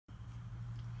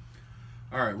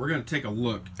Alright, we're going to take a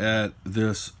look at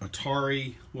this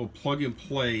Atari little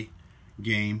plug-and-play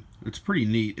game. It's pretty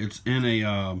neat. It's in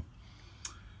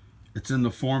the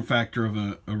form factor of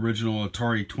an original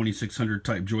Atari 2600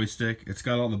 type joystick. It's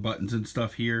got all the buttons and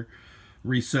stuff here.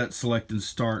 Reset, select, and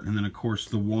start, and then of course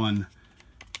the one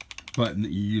button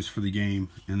that you use for the game.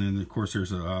 And then of course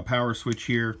there's a power switch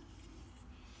here.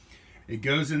 It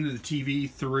goes into the TV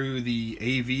through the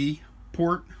AV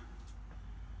port.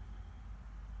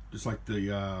 Just like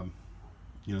the,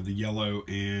 the yellow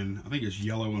and, I think it's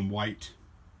yellow and white.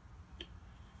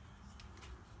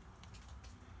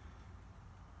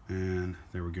 And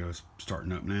there we go, it's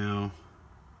starting up now.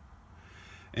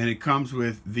 And it comes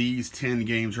with these 10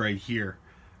 games right here.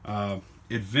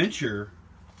 Adventure,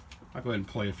 I'll go ahead and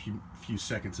play a few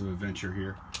seconds of Adventure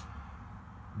here.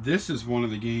 This is one of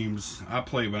the games I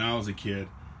played when I was a kid.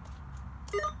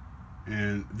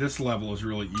 And this level is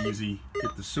really easy.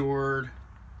 Get the sword.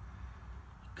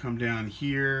 Come down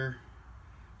here,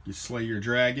 you slay your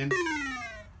dragon.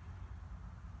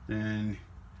 Then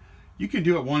you can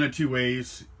do it one of two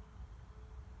ways.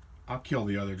 I'll kill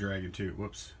the other dragon too.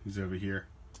 Whoops, he's over here.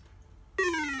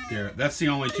 There, that's the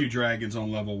only two dragons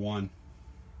on level 1.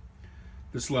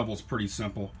 This level is pretty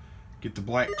simple. Get the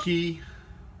black key.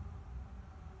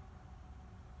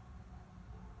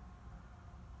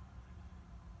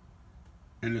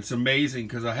 And it's amazing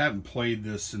because I haven't played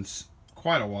this since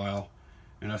quite a while.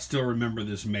 And I still remember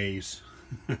this maze.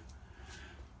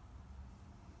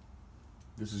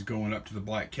 This is going up to the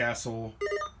Black Castle.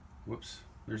 Whoops.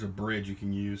 There's a bridge you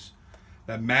can use.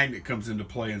 That magnet comes into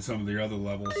play in some of the other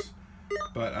levels.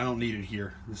 But I don't need it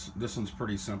here. This one's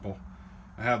pretty simple.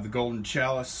 I have the Golden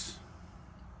Chalice.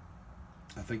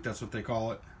 I think that's what they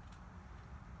call it.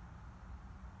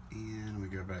 And we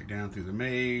go back down through the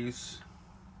maze.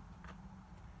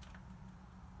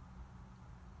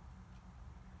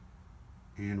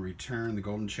 And return the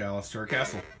Golden Chalice to our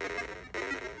castle.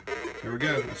 There we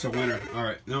go. That's a winner.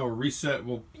 Alright, now we'll reset.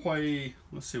 We'll play...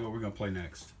 Let's see what we're going to play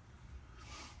next.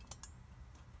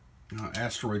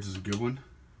 Asteroids is a good one.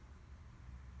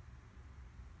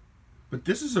 But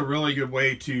this is a really good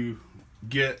way to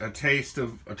get a taste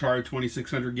of Atari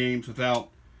 2600 games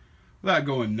without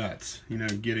going nuts. You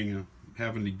know,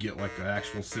 having to get like the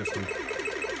actual system.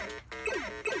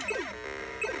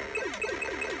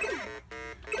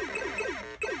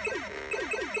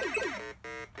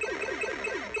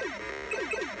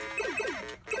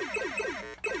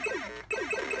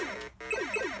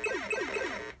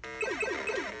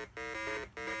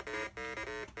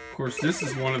 Of course, this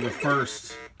is one of the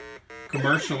first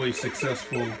commercially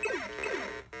successful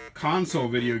console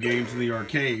video games in the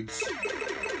arcades.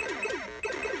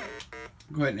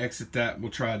 Go ahead and exit that. We'll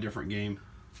try a different game.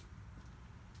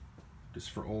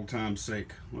 Just for old time's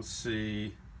sake. Let's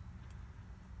see.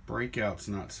 Breakout's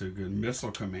not so good.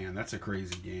 Missile Command. That's a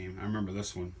crazy game. I remember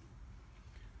this one.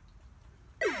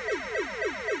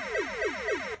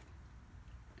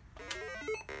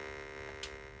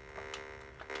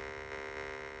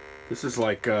 This is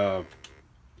like, gotta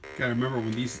remember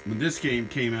when this game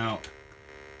came out,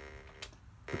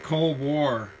 the Cold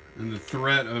War and the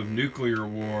threat of nuclear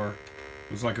war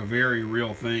was like a very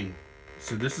real thing.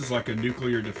 So this is like a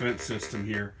nuclear defense system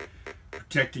here,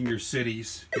 protecting your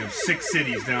cities. You have 6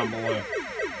 cities down below.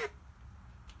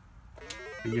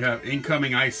 And you have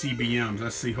incoming ICBMs.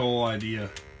 That's the whole idea.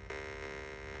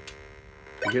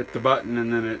 You hit the button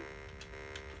and then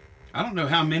I don't know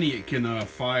how many it can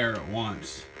fire at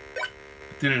once.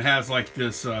 Then it has like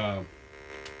this, you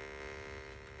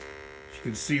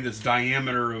can see this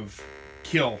diameter of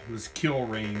this kill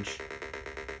range.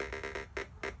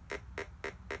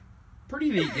 Pretty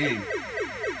neat game.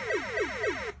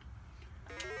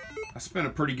 I spent a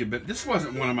pretty good bit. This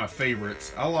wasn't one of my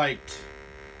favorites. I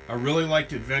really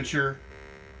liked Adventure,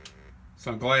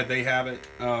 so I'm glad they have it.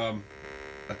 I'll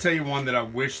tell you one that I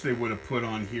wish they would have put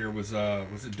on here was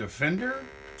it Defender?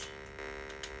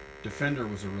 Defender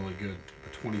was a really good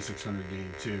 2600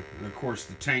 game too. And of course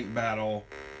the tank battle,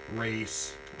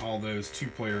 race, all those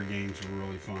 2-player games were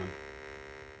really fun.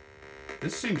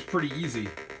 This seems pretty easy.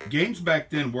 Games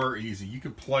back then were easy. You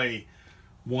could play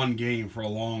one game for a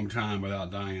long time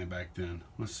without dying back then.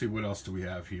 Let's see, what else do we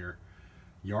have here?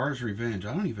 Yar's Revenge.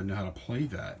 I don't even know how to play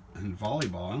that. And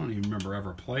volleyball. I don't even remember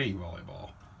ever playing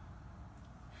volleyball.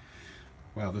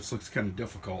 Wow, this looks kind of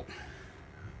difficult.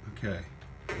 Okay,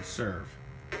 let's serve.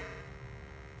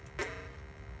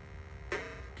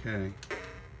 Okay.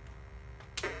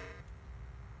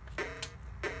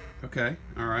 Okay,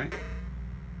 alright.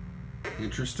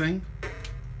 Interesting.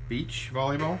 Beach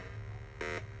volleyball.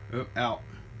 Oh, out.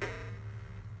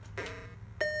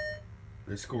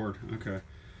 They scored. Okay.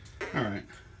 All right,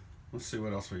 let's see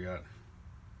what else we got.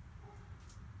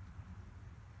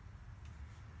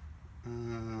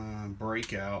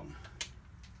 Breakout.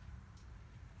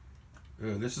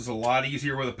 This is a lot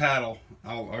easier with a paddle.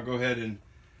 I'll go ahead and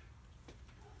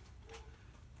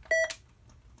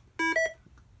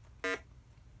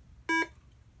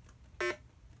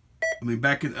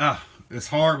back in it's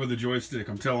hard with the joystick,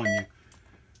 I'm telling you.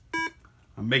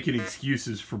 I'm making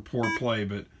excuses for poor play,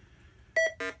 but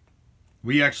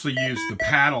we actually used the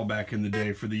paddle back in the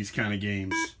day for these kind of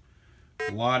games.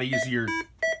 A lot easier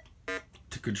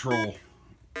to control.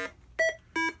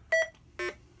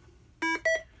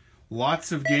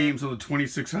 Lots of games on the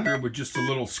 2600 with just a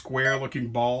little square looking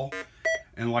ball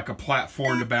and like a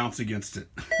platform to bounce against it.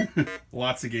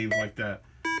 Lots of games like that.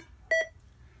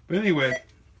 But anyway,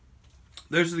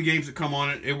 those are the games that come on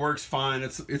it. It works fine.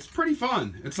 It's pretty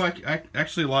fun. It's like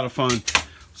actually a lot of fun.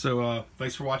 So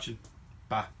thanks for watching.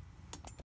 Bye.